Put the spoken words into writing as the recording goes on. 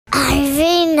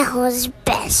Ivy knows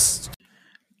best.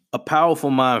 A powerful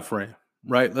mind frame,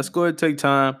 right? Let's go ahead and take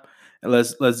time and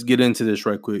let's get into this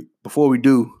right quick. Before we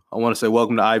do, I want to say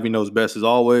welcome to Ivy Knows Best as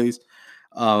always.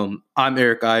 I'm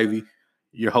Eric Ivy,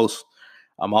 your host.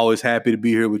 I'm always happy to be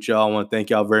here with y'all. I want to thank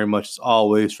y'all very much as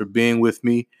always for being with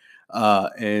me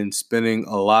and spending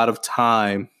a lot of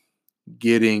time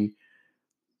getting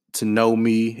to know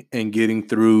me and getting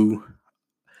through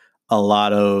a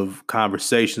lot of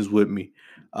conversations with me.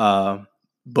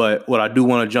 But what I do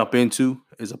want to jump into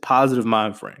is a positive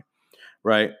mind frame,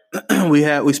 right?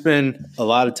 we spend a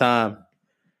lot of time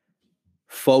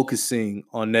focusing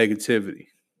on negativity,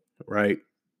 right?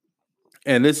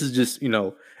 And this is just, in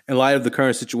light of the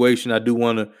current situation, I do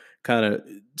want to kind of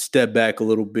step back a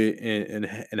little bit and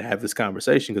have this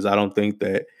conversation because I don't think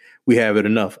that we have it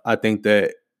enough. I think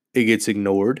that it gets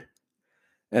ignored.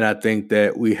 And I think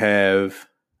that we have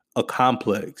a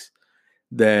complex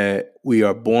that we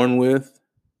are born with.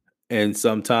 And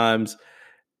sometimes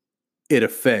it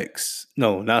affects,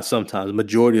 no, not sometimes,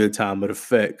 majority of the time, it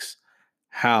affects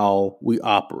how we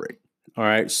operate. All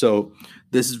right. So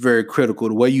this is very critical.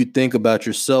 The way you think about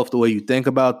yourself, the way you think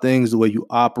about things, the way you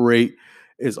operate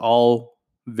is all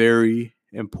very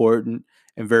important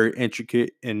and very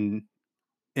intricate in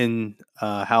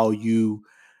how you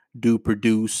do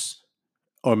produce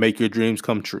or make your dreams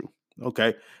come true.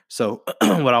 Okay. So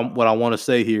what I want to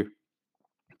say here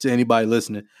to anybody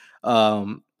listening,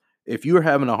 if you're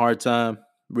having a hard time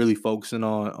really focusing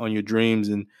on your dreams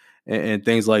and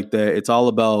things like that, it's all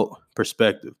about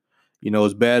perspective.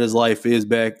 As bad as life is,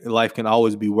 life can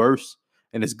always be worse,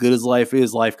 and as good as life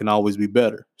is, life can always be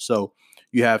better. So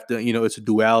you have to, it's a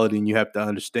duality, and you have to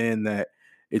understand that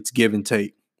it's give and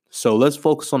take. So let's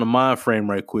focus on the mind frame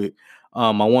right quick.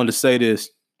 I wanted to say this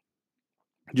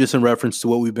just in reference to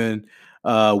what we've been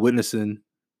witnessing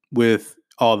with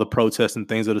all the protests and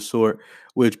things of the sort,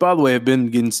 which, by the way, have been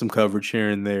getting some coverage here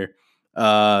and there.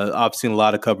 I've seen a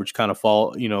lot of coverage kind of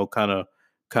fall, kind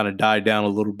of die down a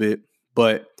little bit,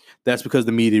 but that's because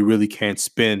the media really can't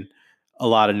spin a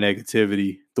lot of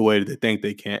negativity the way that they think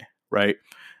they can, right?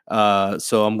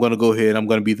 So I'm going to go ahead. I'm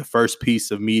going to be the first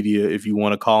piece of media, if you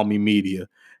want to call me media,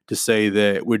 to say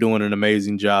that we're doing an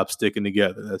amazing job sticking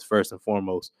together. That's first and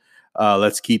foremost.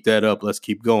 Let's keep that up. Let's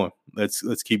keep going.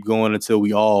 Let's keep going until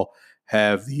we all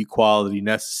have the equality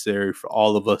necessary for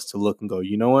all of us to look and go,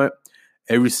 you know what?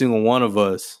 Every single one of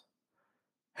us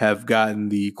have gotten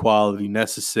the equality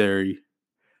necessary,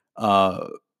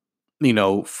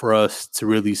 for us to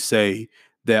really say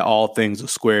that all things are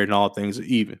square and all things are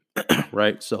even,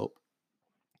 right? So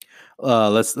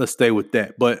let's stay with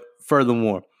that. But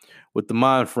furthermore, with the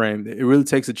mind frame, it really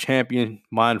takes a champion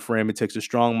mind frame. It takes a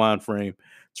strong mind frame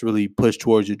to really push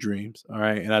towards your dreams. All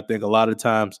right. And I think a lot of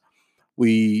times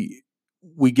we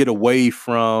get away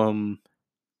from,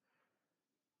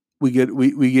 we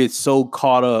get so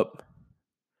caught up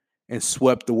and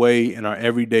swept away in our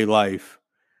everyday life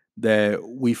that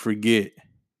we forget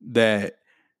that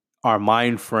our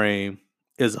mind frame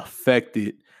is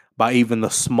affected by even the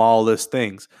smallest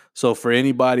things. So for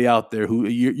anybody out there who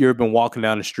you've been walking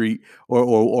down the street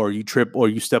or you trip or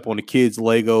you step on a kid's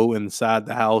Lego inside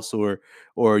the house or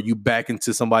you back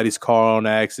into somebody's car on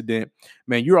accident,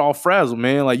 man, you're all frazzled,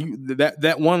 man. Like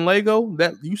that one Lego,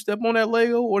 that you step on that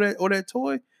Lego or that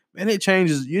toy, man, it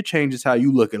changes how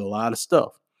you look at a lot of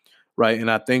stuff. Right.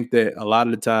 And I think that a lot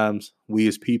of the times we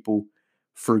as people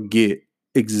forget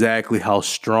exactly how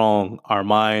strong our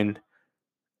mind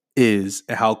is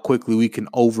and how quickly we can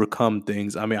overcome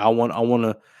things. I mean, I want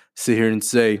to sit here and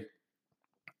say,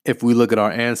 if we look at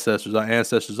our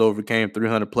ancestors overcame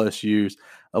 300 plus years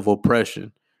of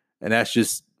oppression, and that's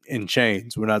just in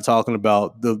chains. We're not talking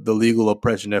about the legal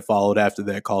oppression that followed after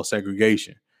that called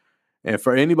segregation. And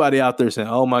for anybody out there saying,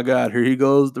 oh my God, here he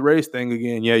goes, the race thing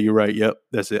again. Yeah, you're right. Yep,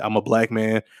 that's it. I'm a black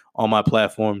man on my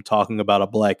platform talking about a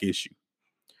black issue,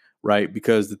 right?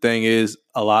 Because the thing is,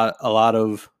 a lot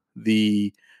of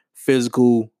the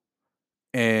physical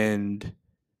and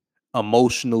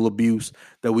emotional abuse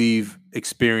that we've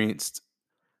experienced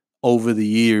over the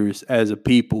years as a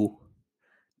people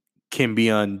can be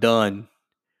undone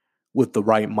with the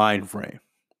right mind frame,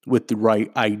 with the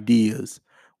right ideas,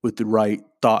 with the right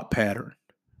thought pattern,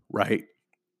 right?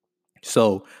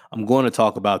 So I'm going to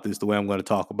talk about this the way I'm going to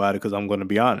talk about it because I'm going to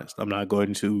be honest. I'm not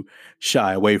going to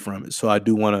shy away from it. So I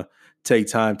do want to take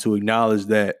time to acknowledge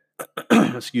that,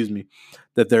 excuse me,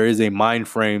 that there is a mind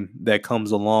frame that comes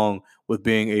along with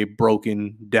being a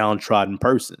broken, downtrodden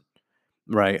person,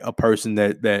 right? A person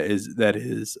that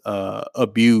is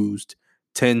abused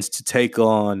tends to take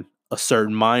on a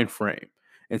certain mind frame,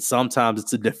 and sometimes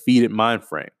it's a defeated mind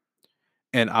frame.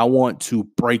 And I want to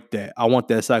break that. I want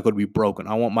that cycle to be broken.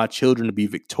 I want my children to be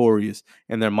victorious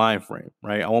in their mind frame,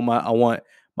 right? I want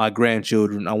my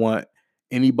grandchildren. I want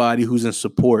anybody who's in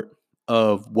support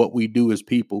of what we do as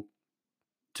people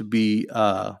to be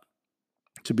of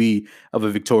a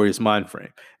victorious mind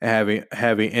frame and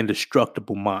having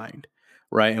indestructible mind,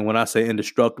 right? And when I say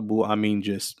indestructible, I mean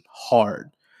just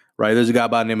hard, right? There's a guy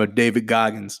by the name of David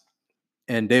Goggins,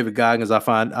 and David Goggins, I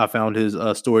found his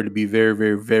story to be very,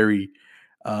 very, very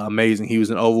amazing. He was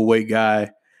an overweight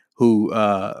guy who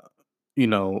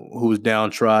who was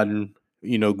downtrodden,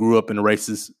 grew up in a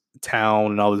racist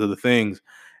town and all these other things,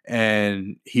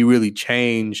 and he really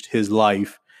changed his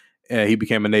life. He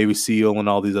became a Navy SEAL and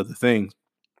all these other things,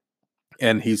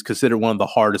 and he's considered one of the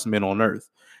hardest men on earth.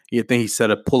 You think he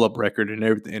set a pull-up record and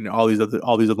everything, and all these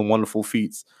other wonderful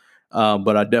feats.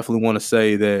 But I definitely want to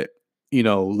say that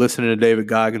listening to David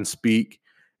Goggins speak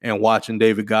and watching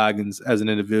David Goggins as an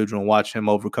individual and watch him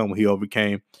overcome what he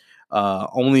overcame,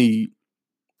 only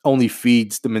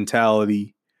feeds the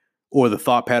mentality or the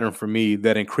thought pattern for me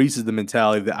that increases the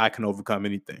mentality that I can overcome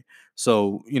anything.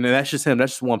 So, that's just him.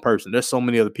 That's just one person. There's so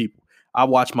many other people. I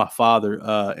watched my father,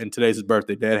 and today's his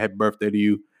birthday. Dad, happy birthday to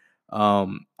you. I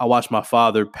watched my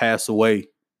father pass away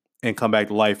and come back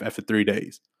to life after 3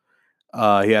 days. He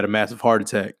had a massive heart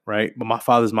attack, right? But my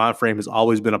father's mind frame has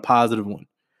always been a positive one.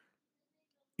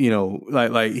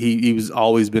 Like he was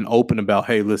always been open about,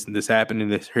 hey, listen, this happened,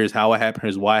 and here's how it happened,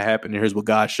 here's why it happened, and here's what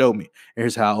God showed me, and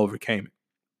here's how I overcame it.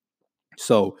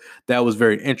 So that was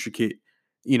very intricate,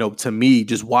 to me,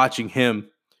 just watching him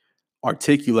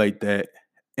articulate that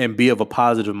and be of a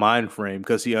positive mind frame,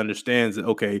 because he understands that,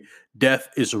 okay, death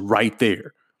is right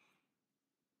there.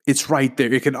 It's right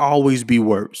there. It can always be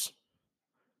worse.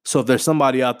 So if there's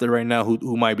somebody out there right now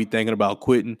who might be thinking about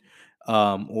quitting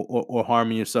or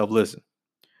harming yourself, listen,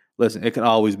 it can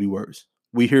always be worse.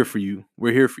 We're here for you.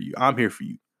 I'm here for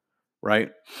you.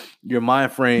 Right? Your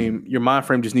mind frame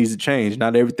just needs to change.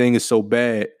 Not everything is so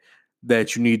bad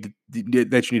that you need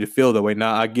to feel that way.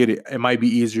 Now I get it. It might be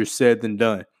easier said than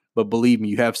done, but believe me,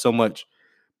 you have so much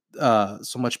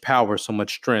power, so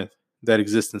much strength that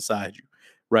exists inside you.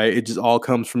 Right? It just all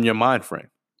comes from your mind frame.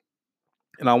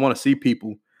 And I want to see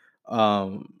people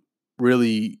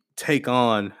really take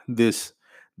on this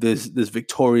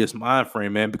victorious mind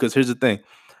frame, man. Because here's the thing: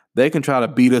 they can try to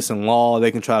beat us in law,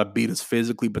 they can try to beat us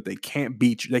physically, but they can't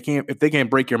beat you. If they can't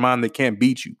break your mind, they can't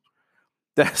beat you.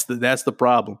 That's the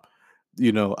problem.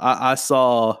 I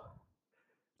saw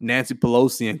Nancy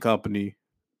Pelosi and company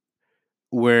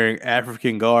wearing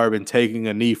African garb and taking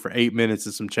a knee for 8 minutes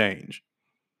and some change.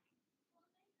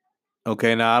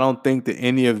 Okay, now I don't think that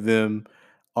any of them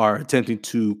are attempting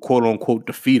to quote unquote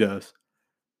defeat us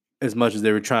as much as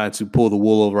they were trying to pull the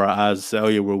wool over our eyes and say, oh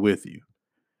yeah, we're with you.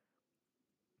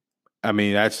 I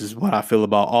mean, that's just what I feel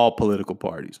about all political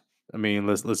parties. I mean,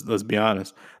 let's be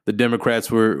honest. The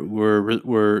Democrats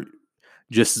were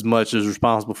just as much as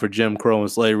responsible for Jim Crow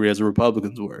and slavery as the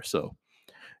Republicans were. So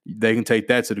they can take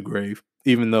that to the grave.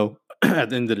 Even though at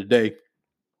the end of the day,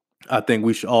 I think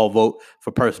we should all vote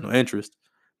for personal interest.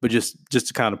 But just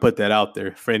to kind of put that out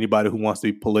there for anybody who wants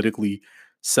to be politically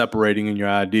separating in your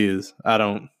ideas, I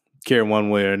don't care one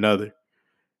way or another,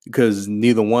 because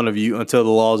neither one of you, until the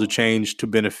laws are changed to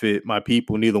benefit my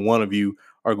people, neither one of you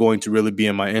are going to really be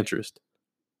in my interest.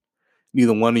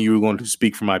 Neither one of you are going to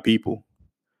speak for my people.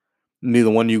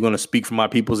 Neither one of you are going to speak for my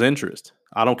people's interest.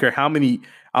 I don't care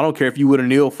if you would have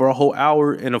kneeled for a whole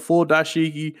hour in a full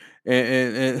dashiki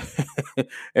and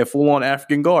and full on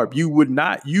African garb. You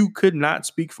could not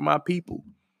speak for my people.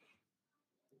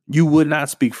 You would not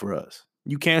speak for us.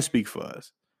 You can't speak for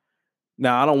us.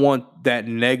 Now, I don't want that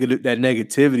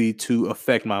negativity to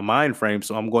affect my mind frame,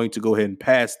 so I'm going to go ahead and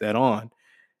pass that on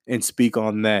and speak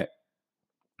on that,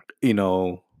 in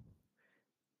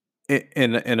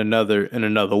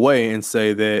another way, and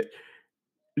say that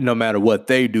no matter what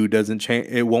they do doesn't change.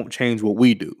 It won't change what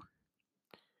we do.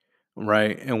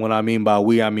 Right. And what I mean by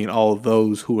we, I mean all of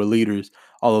those who are leaders,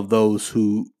 all of those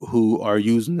who are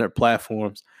using their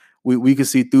platforms. We can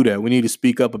see through that. We need to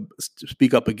speak up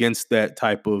against that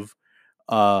type of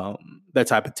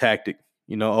tactic.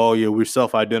 Oh yeah, we're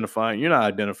self-identifying. You're not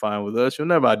identifying with us. You'll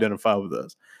never identify with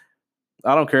us.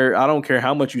 I don't care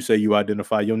how much you say you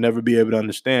identify. You'll never be able to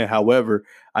understand. However,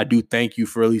 I do thank you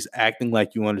for at least acting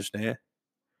like you understand.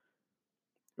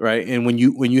 Right. And when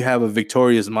you have a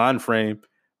victorious mind frame,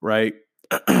 right,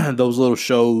 those little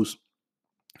shows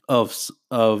of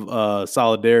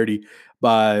solidarity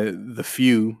by the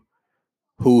few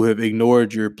who have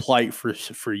ignored your plight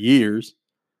for years,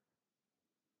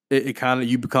 it kind of,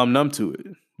 you become numb to it,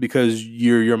 because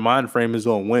your mind frame is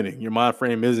on winning. Your mind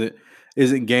frame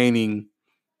isn't gaining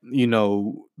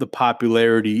the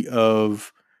popularity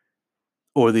of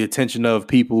or the attention of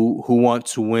people who want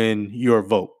to win your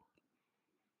vote.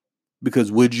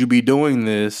 Because would you be doing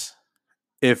this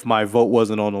if my vote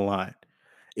wasn't on the line?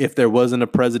 If there wasn't a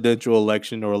presidential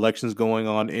election or elections going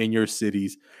on in your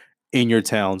cities, in your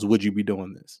towns, would you be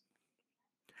doing this?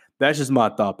 That's just my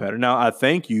thought pattern. Now, I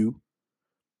thank you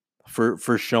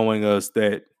for showing us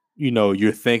that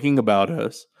you're thinking about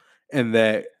us, and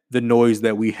that the noise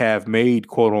that we have made,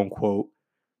 quote unquote,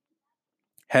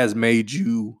 has made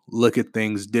you look at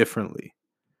things differently.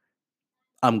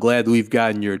 I'm glad that we've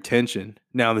gotten your attention.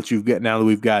 Now that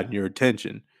we've gotten your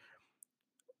attention,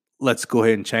 let's go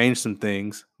ahead and change some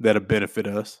things that'll benefit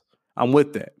us. I'm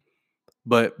with that.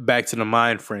 But back to the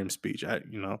mind frame speech.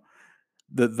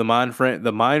 The mind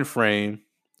frame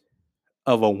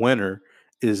of a winner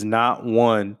is not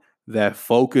one that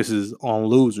focuses on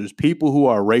losers. People who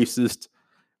are racist,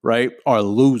 right, are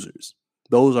losers.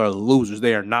 Those are losers.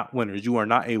 They are not winners. You are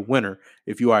not a winner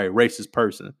if you are a racist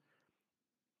person.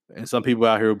 And some people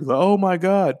out here will be like, "Oh my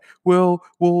God, well,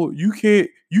 you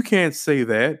can't say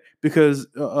that because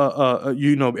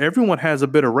everyone has a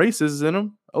bit of racism in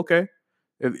them." Okay,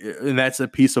 and that's a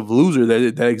piece of loser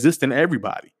that exists in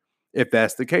everybody, if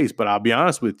that's the case. But I'll be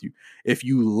honest with you: if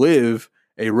you live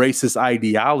a racist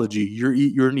ideology,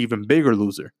 you're an even bigger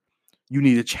loser. You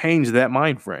need to change that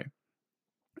mind frame.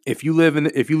 If you live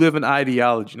in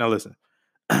ideology, now listen,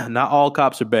 not all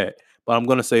cops are bad, but I'm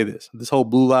going to say this whole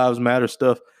Blue Lives Matter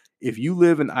stuff. If you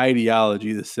live in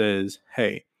ideology that says,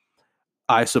 hey,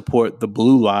 I support the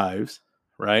blue lives,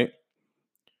 right?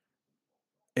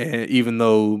 And even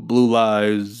though blue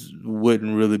lives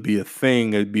wouldn't really be a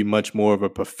thing, it'd be much more of a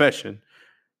profession,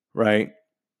 right?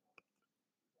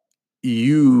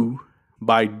 You,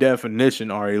 by definition,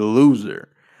 are a loser,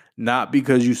 not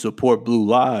because you support blue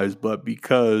lives, but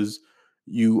because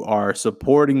you are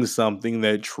supporting something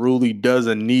that truly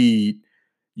doesn't need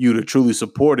you to truly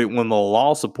support it when the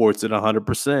law supports it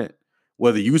 100%,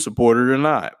 whether you support it or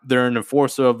not. They're an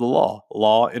enforcer of the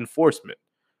law enforcement.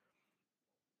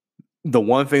 The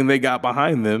one thing they got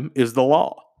behind them is the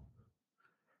law.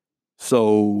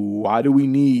 So why do we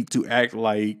need to act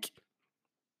like,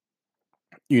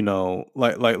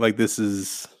 like this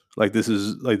is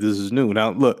new?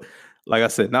 Now, look, like I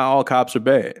said, not all cops are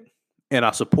bad, and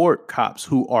I support cops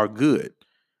who are good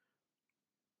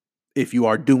if you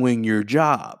are doing your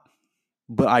job.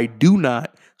 But I do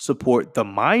not support the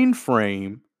mind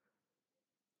frame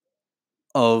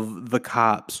of the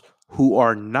cops who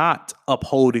are not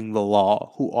upholding the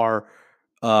law, who are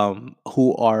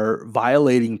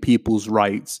violating people's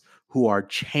rights, who are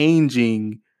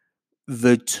changing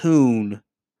the tune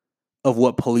of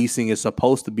what policing is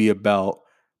supposed to be about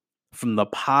from the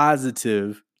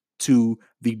positive to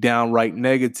the downright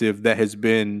negative that has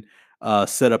been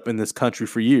set up in this country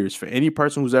for years. For any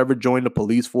person who's ever joined the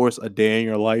police force a day in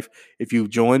your life, if you've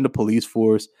joined the police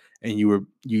force and you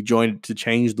joined to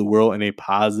change the world in a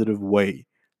positive way,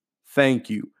 thank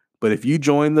you. But if you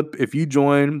join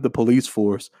the police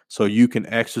force so you can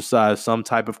exercise some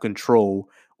type of control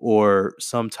or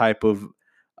some type of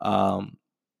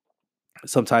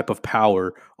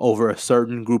power over a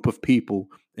certain group of people,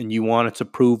 and you wanted to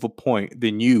prove a point,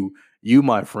 then you,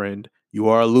 my friend, you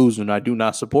are a loser, and I do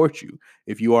not support you.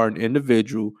 If you are an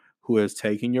individual who has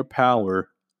taken your power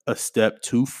a step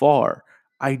too far,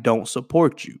 I don't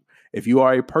support you. If you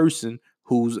are a person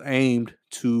who's aimed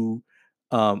to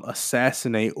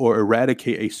assassinate or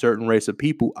eradicate a certain race of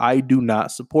people, I do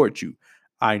not support you.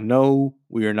 I know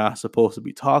we are not supposed to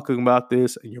be talking about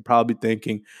this, and you're probably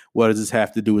thinking, what does this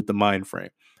have to do with the mind frame?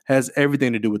 It has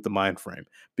everything to do with the mind frame,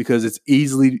 because it's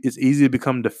easy to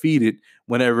become defeated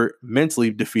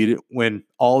mentally defeated when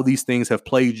all these things have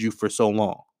plagued you for so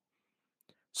long.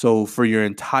 So for your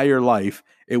entire life,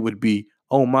 it would be,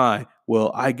 oh my,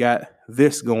 well, I got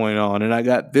this going on, and I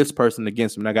got this person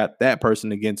against me, and I got that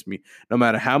person against me. No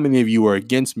matter how many of you are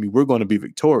against me, we're going to be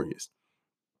victorious.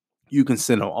 You can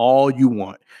send them all you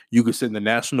want. You can send the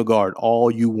National Guard all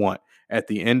you want. At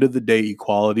the end of the day,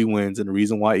 equality wins. And the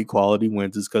reason why equality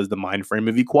wins is because the mind frame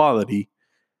of equality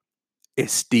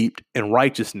is steeped in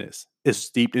righteousness. It's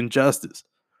steeped in justice.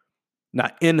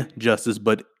 Not injustice,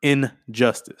 but in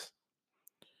justice.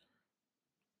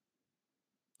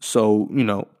 So,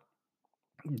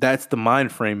 that's the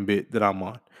mind frame bit that I'm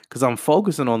on. Because I'm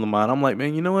focusing on the mind. I'm like,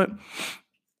 man, you know what?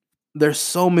 There's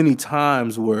so many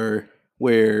times where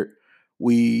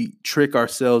we trick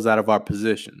ourselves out of our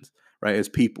positions, right, as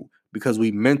people, because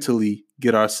we mentally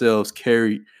get ourselves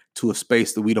carried to a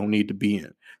space that we don't need to be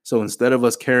in. So instead of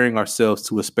us carrying ourselves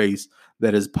to a space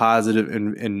that is positive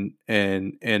and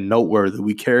noteworthy,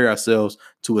 we carry ourselves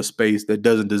to a space that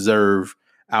doesn't deserve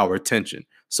our attention.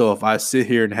 So if I sit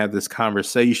here and have this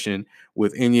conversation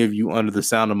with any of you under the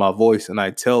sound of my voice, and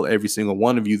I tell every single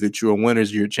one of you that you're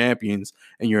winners, you're champions,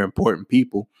 and you're important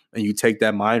people, and you take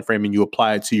that mind frame and you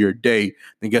apply it to your day,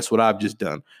 then guess what I've just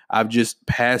done? I've just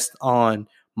passed on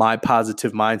my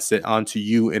positive mindset onto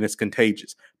you, and it's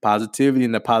contagious. Positivity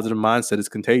and the positive mindset is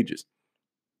contagious.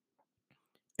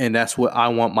 And that's what I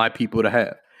want my people to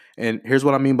have. And here's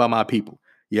what I mean by my people.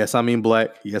 Yes, I mean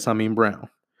black. Yes, I mean brown.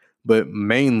 But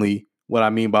mainly what I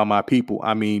mean by my people,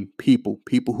 I mean people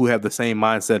who have the same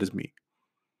mindset as me.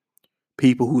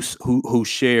 People who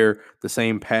share the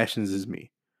same passions as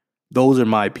me. Those are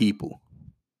my people.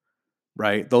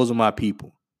 Right? Those are my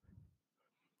people.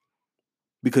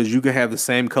 Because you can have the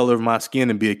same color of my skin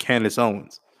and be a Candace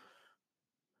Owens.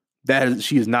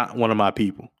 She is not one of my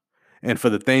people. And for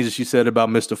the things that she said about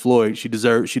Mr. Floyd, she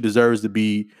deserves to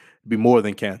be more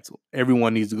than canceled.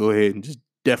 Everyone needs to go ahead and just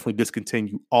definitely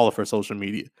discontinue all of her social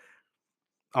media.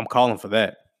 I'm calling for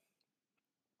that.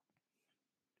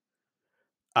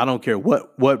 I don't care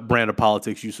what brand of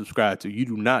politics you subscribe to. You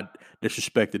do not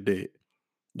disrespect the dead.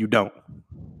 You don't.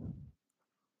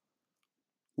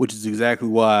 Which is exactly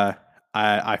why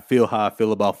I feel how I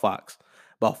feel about Fox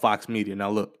Media. Now,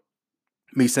 look,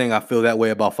 me saying I feel that way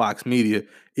about Fox Media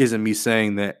isn't me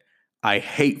saying that I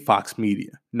hate Fox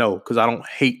Media. No, because I don't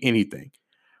hate anything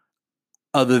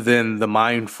other than the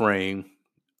mind frame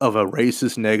of a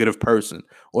racist negative person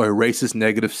or a racist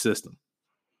negative system.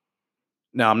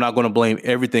 Now, I'm not going to blame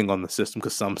everything on the system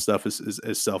because some stuff is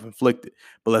self-inflicted.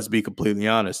 But let's be completely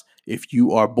honest. If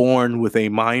you are born with a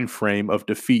mind frame of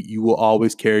defeat, you will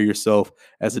always carry yourself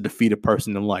as a defeated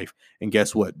person in life. And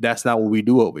guess what? That's not what we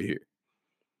do over here.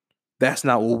 That's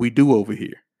not what we do over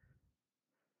here.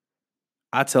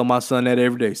 I tell my son that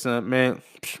every day. Son, man,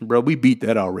 bro, we beat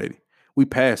that already. We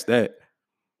passed that.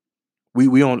 We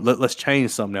don't let's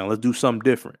change something now. Let's do something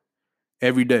different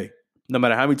every day. No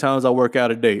matter how many times I work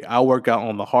out a day, I work out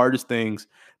on the hardest things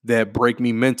that break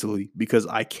me mentally because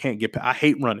I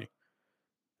hate running.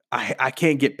 I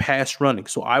can't get past running.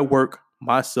 So I work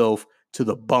myself to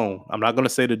the bone. I'm not going to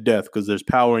say to death because there's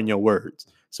power in your words.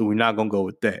 So we're not going to go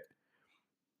with that.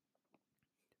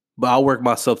 But I work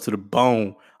myself to the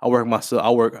bone. I work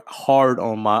hard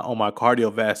on my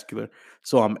cardiovascular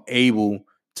so I'm able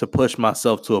to push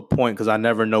myself to a point because I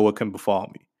never know what can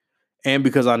befall me. And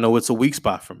because I know it's a weak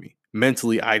spot for me.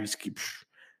 Mentally, I just keep,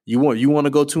 you want to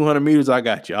go 200 meters, I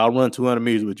got you. I'll run 200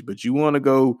 meters with you. But you want to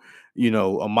go,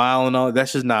 a mile and all,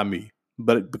 that's just not me.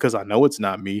 But because I know it's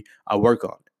not me, I work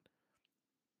on it.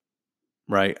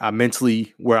 Right?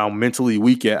 Where I'm mentally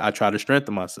weak at, I try to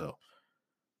strengthen myself.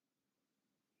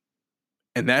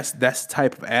 And that's the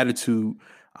type of attitude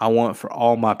I want for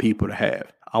all my people to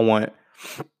have. I want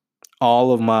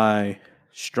all of my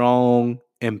strong,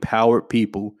 empowered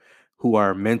people who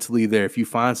are mentally there. If you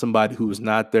find somebody who is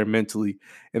not there mentally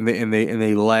and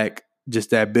they lack just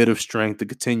that bit of strength to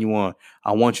continue on,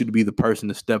 I want you to be the person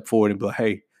to step forward and be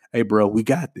like, hey, bro, we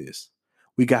got this.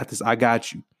 We got this. I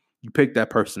got you. You pick that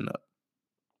person up.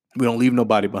 We don't leave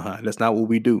nobody behind. That's not what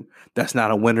we do. That's not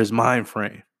a winner's mind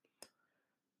frame.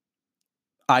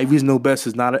 Ivy knows best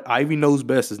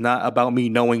is not about me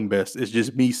knowing best. It's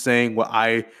just me saying what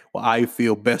I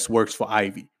feel best works for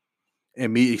Ivy.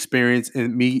 And me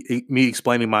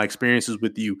explaining my experiences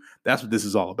with you. That's what this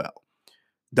is all about.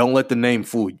 Don't let the name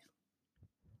fool you.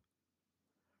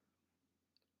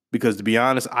 Because to be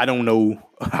honest, I don't know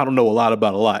a lot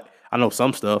about a lot. I know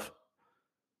some stuff.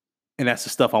 And that's the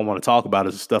stuff I want to talk about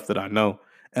is the stuff that I know.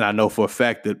 And I know for a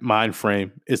fact that mind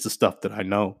frame is the stuff that I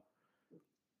know.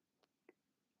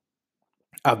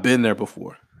 I've been there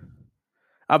before.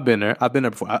 I've been there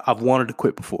before. I've wanted to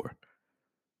quit before.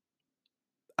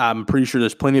 I'm pretty sure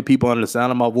there's plenty of people under the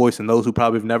sound of my voice and those who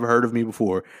probably have never heard of me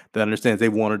before that understands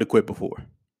they've wanted to quit before.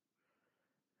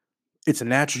 It's a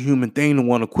natural human thing to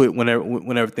want to quit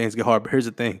whenever things get hard. But here's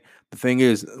the thing. The thing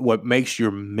is, what makes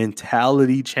your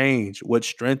mentality change, what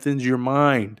strengthens your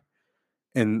mind,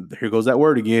 and here goes that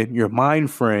word again, your mind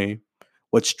frame,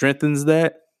 what strengthens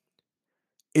that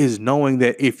is knowing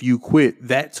that if you quit,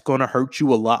 that's going to hurt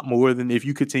you a lot more than if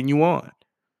you continue on.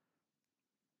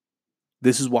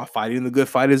 This is why fighting the good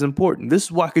fight is important. This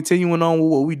is why continuing on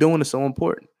with what we're doing is so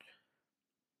important.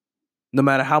 No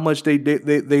matter how much they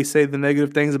say the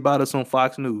negative things about us on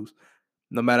Fox News,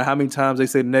 no matter how many times they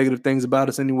say negative things about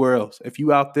us anywhere else, if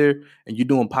you out there and you're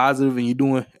doing positive and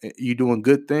you're doing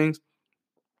good things,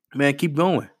 man, keep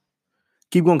going.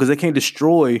 Keep going because they can't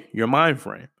destroy your mind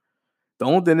frame. The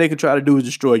only thing they can try to do is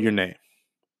destroy your name.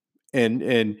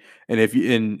 And if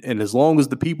you and as long as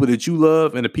the people that you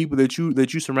love and the people that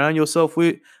you surround yourself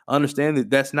with understand that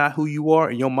that's not who you are,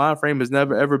 and your mind frame has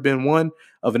never ever been one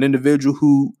of an individual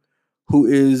who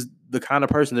is the kind of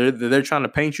person that they're trying to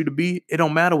paint you to be, it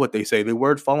don't matter what they say. Their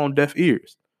words fall on deaf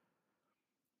ears.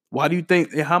 Why do you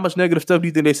think, how much negative stuff do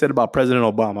you think they said about President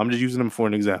Obama? I'm just using him for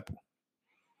an example.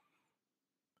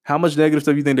 How much negative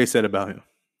stuff do you think they said about him?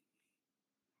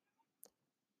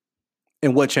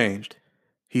 And what changed?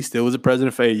 He still was a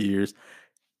president for 8 years.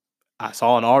 I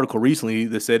saw an article recently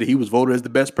that said that he was voted as the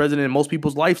best president in most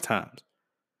people's lifetimes.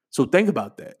 So think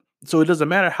about that. So it doesn't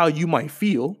matter how you might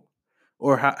feel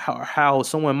or how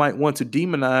someone might want to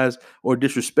demonize or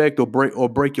disrespect or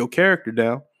break your character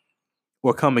down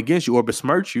or come against you or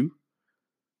besmirch you.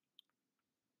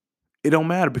 It don't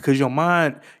matter because your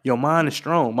mind is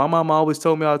strong. My mama always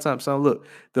told me all the time, son, look,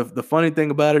 the funny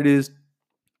thing about it is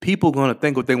people going to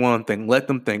think what they want to think. Let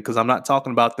them think, because I'm not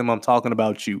talking about them. I'm talking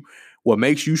about you. What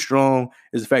makes you strong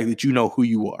is the fact that you know who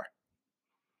you are.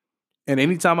 And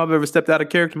anytime I've ever stepped out of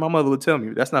character, my mother would tell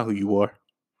me, that's not who you are.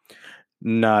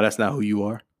 Nah, that's not who you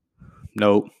are.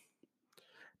 Nope.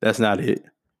 That's not it.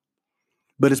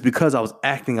 But it's because I was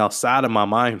acting outside of my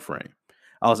mind frame.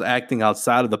 I was acting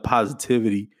outside of the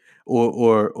positivity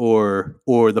or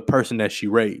the person that she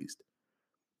raised.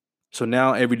 So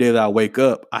now every day that I wake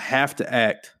up, I have to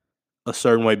act a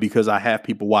certain way because I have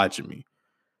people watching me.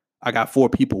 I got 4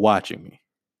 people watching me.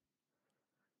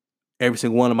 Every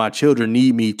single one of my children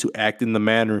need me to act in the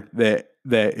manner that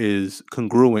is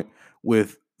congruent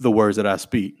with the words that I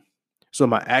speak. So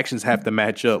my actions have to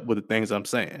match up with the things I'm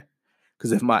saying.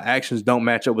 Because if my actions don't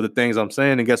match up with the things I'm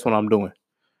saying, then guess what I'm doing?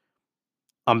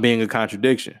 I'm being a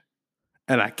contradiction.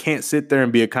 And I can't sit there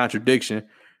and be a contradiction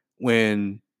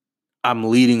when I'm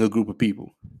leading a group of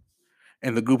people.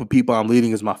 And the group of people I'm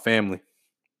leading is my family.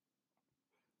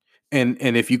 And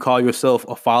if you call yourself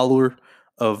a follower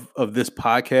of this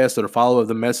podcast or a follower of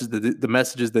the messages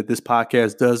that this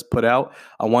podcast does put out,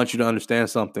 I want you to understand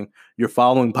something. You're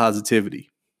following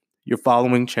positivity. You're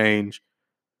following change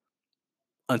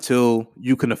until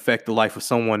you can affect the life of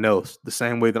someone else the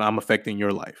same way that I'm affecting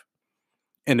your life.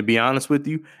 And to be honest with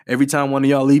you, every time one of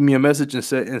y'all leave me a message and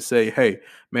say, hey,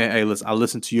 man, hey, listen, I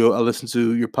listened to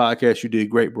your podcast. You did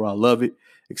great, bro. I love it,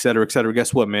 et cetera, et cetera.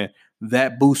 Guess what, man?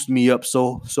 That boosts me up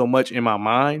so much in my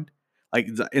mind. Like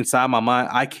inside my mind,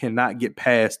 I cannot get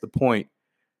past the point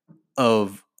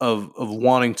of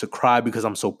wanting to cry because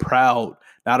I'm so proud,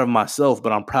 not of myself,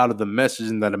 but I'm proud of the message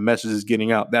and that the message is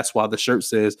getting out. That's why the shirt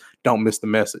says, don't miss the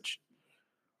message.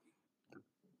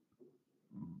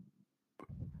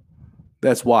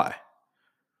 That's why.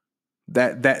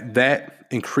 That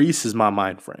increases my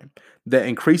mind frame. That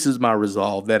increases my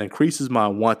resolve. That increases my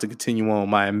want to continue on,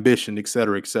 my ambition, et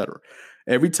cetera, et cetera.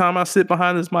 Every time I sit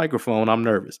behind this microphone, I'm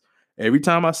nervous. Every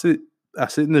time I sit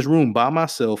in this room by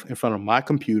myself in front of my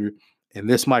computer and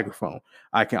this microphone,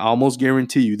 I can almost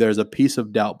guarantee you there's a piece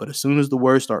of doubt. But as soon as the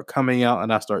words start coming out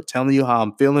and I start telling you how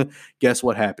I'm feeling, guess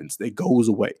what happens? It goes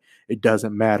away. It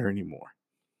doesn't matter anymore.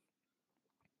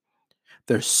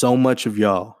 There's so much of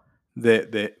y'all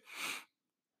that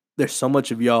there's so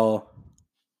much of y'all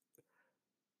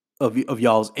of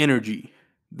y'all's energy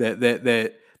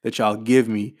that y'all give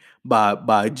me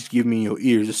by just giving me your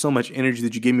ears. There's so much energy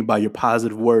that you give me by your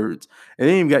positive words. And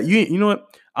then you know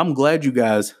what? I'm glad you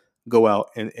guys go out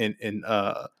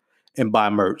and buy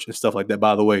merch and stuff like that.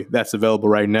 By the way, that's available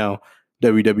right now.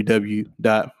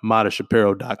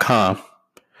 www.madashapiro.com.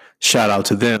 Shout out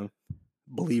to them,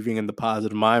 believing in the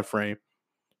positive mind frame.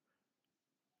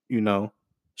 You know,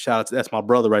 that's my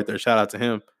brother right there. Shout out to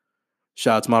him.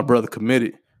 Shout out to my brother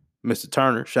Committed, Mr.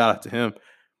 Turner. Shout out to him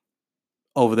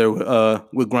over there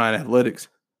with Grind Athletics.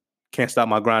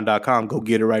 Can'tStopMyGrind.com. Go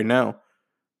get it right now.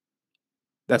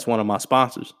 That's one of my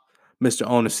sponsors. Mr.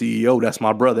 Owner CEO, that's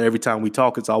my brother. Every time we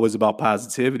talk, it's always about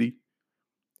positivity.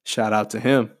 Shout out to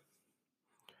him.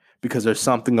 Because there's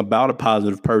something about a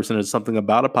positive person, there's something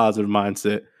about a positive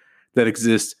mindset that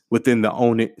exists within the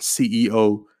Own It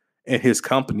CEO and his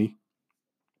company.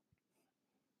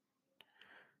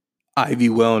 Ivy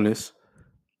Wellness.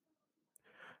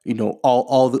 You know,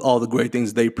 all the great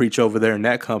things they preach over there in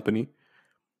that company.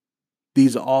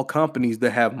 These are all companies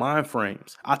that have mind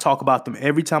frames. I talk about them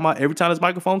every time this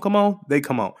microphone come on, they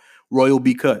come on. Royal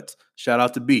B Cuts. Shout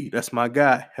out to B. That's my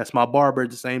guy. That's my barber at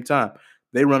the same time.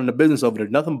 They running the business over there.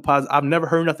 Nothing but positive. I've never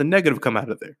heard nothing negative come out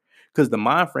of there. Because the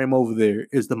mind frame over there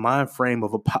is the mind frame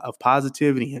of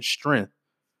positivity and strength.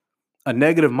 A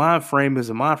negative mind frame is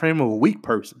a mind frame of a weak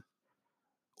person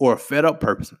or a fed up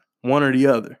person, one or the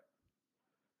other.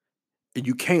 And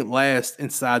you can't last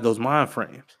inside those mind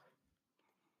frames.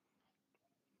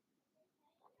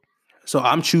 So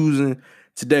I'm choosing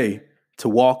today to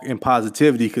walk in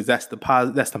positivity because that's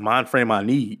the mind frame I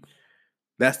need.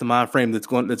 That's the mind frame that's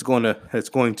going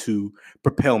to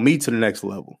propel me to the next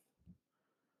level.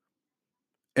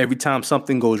 Every time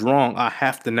something goes wrong, I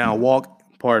have to now walk.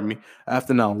 Pardon me. I have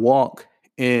to now walk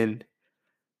in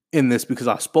this because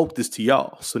I spoke this to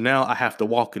y'all. So now I have to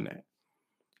walk in that.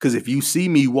 Because if you see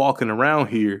me walking around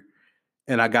here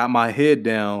and I got my head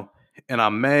down and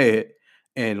I'm mad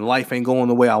and life ain't going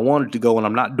the way I want it to go and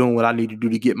I'm not doing what I need to do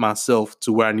to get myself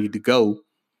to where I need to go,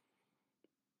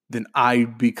 then I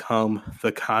become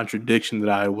the contradiction that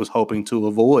I was hoping to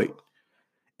avoid.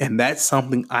 And that's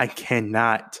something I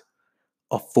cannot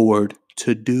afford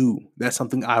to do. That's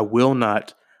something I will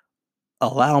not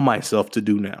allow myself to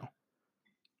do now.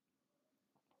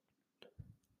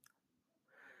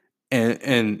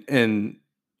 And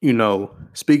you know,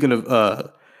 speaking of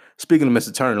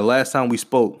Mr. Turner, the last time we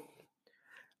spoke,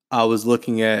 I was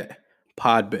looking at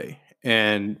Podbay,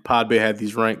 and Podbay had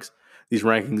these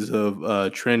rankings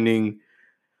of trending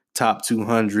top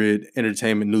 200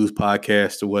 entertainment news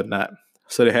podcasts or whatnot.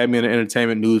 So they had me in the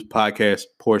entertainment news podcast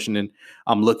portion, and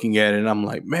I'm looking at it, and I'm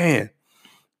like, man.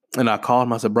 And I called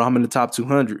him. I said, bro, I'm in the top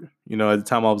 200. You know, at the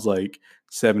time I was like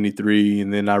 73,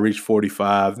 and then I reached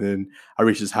 45, and I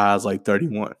reached as high as like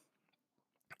 31.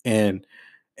 And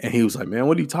he was like, man,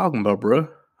 what are you talking about, bro?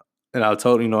 And I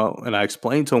told him, and I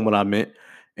explained to him what I meant.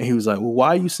 And he was like, well, why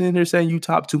are you sitting there saying you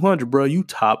top 200, bro? You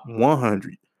top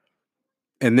 100.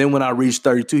 And then when I reached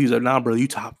 32, he's like, nah, bro, you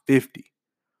top 50.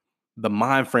 The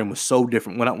mind frame was so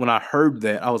different. When I heard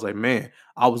that, I was like, man,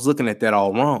 I was looking at that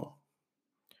all wrong.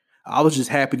 I was just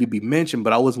happy to be mentioned,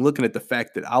 but I wasn't looking at the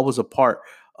fact that I was a part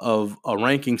of a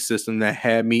ranking system that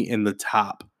had me in the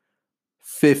top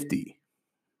 50,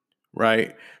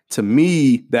 right? To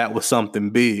me, that was something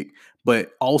big.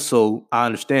 But also, I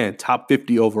understand top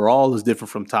 50 overall is different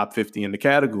from top 50 in the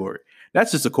category. That's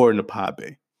just according to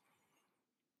Podbay.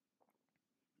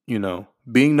 You know,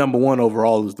 being number one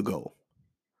overall is the goal.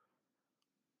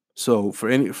 So for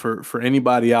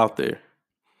anybody out there,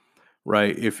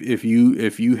 right? If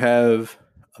you have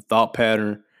a thought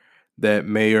pattern that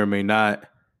may or may not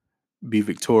be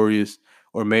victorious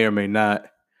or may or may not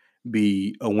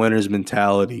be a winner's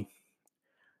mentality,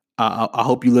 I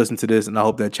hope you listen to this, and I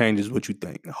hope that changes what you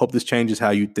think. I hope this changes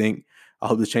how you think. I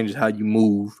hope this changes how you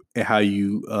move and how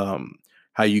you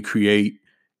create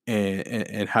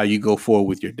and how you go forward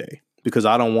with your day. Because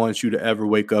I don't want you to ever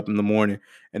wake up in the morning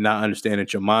and not understand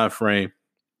that your mind frame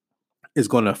is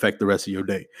going to affect the rest of your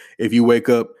day. If you wake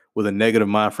up with a negative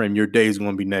mind frame, your day is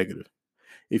going to be negative.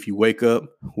 If you wake up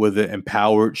with an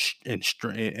empowered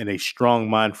and a strong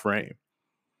mind frame,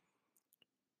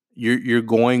 you're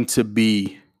going to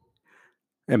be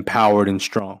empowered and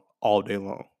strong all day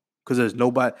long. Because there's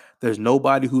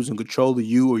nobody who's in control of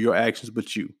you or your actions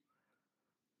but you.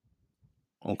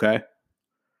 Okay?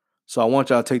 So I want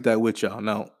y'all to take that with y'all.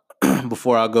 Now,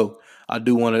 before I go, I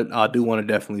do want to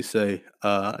definitely say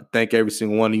thank every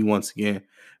single one of you once again,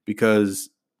 because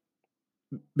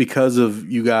of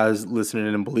you guys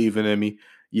listening and believing in me.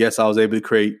 Yes, we were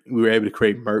able to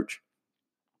create merch.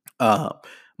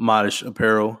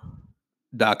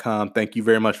 modishapparel.com. Thank you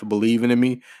very much for believing in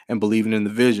me and believing in the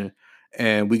vision.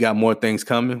 And we got more things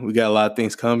coming. We got a lot of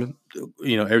things coming.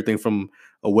 You know, everything from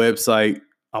a website.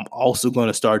 I'm also going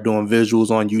to start doing visuals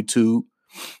on YouTube,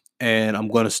 and I'm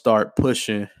going to start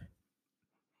pushing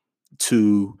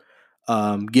to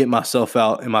get myself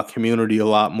out in my community a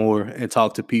lot more and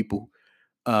talk to people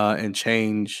and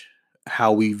change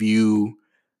how we view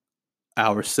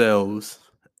ourselves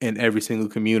in every single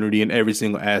community and every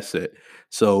single asset.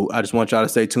 So I just want y'all to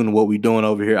stay tuned to what we're doing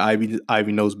over here.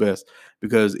 Ivy knows best,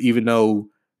 because even though,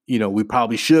 you know, we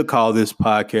probably should call this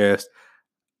podcast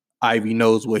Ivy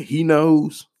Knows What He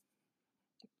Knows,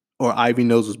 or Ivy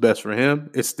Knows What's Best for Him,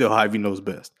 it's still Ivy Knows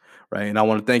Best, right? And I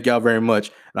want to thank y'all very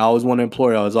much. And I always want to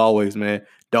implore y'all, as always, man,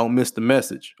 don't miss the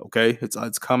message, okay?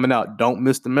 It's coming out. Don't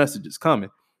miss the message. It's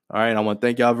coming. All right. And I want to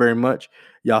thank y'all very much.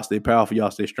 Y'all stay powerful. Y'all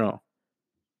stay strong.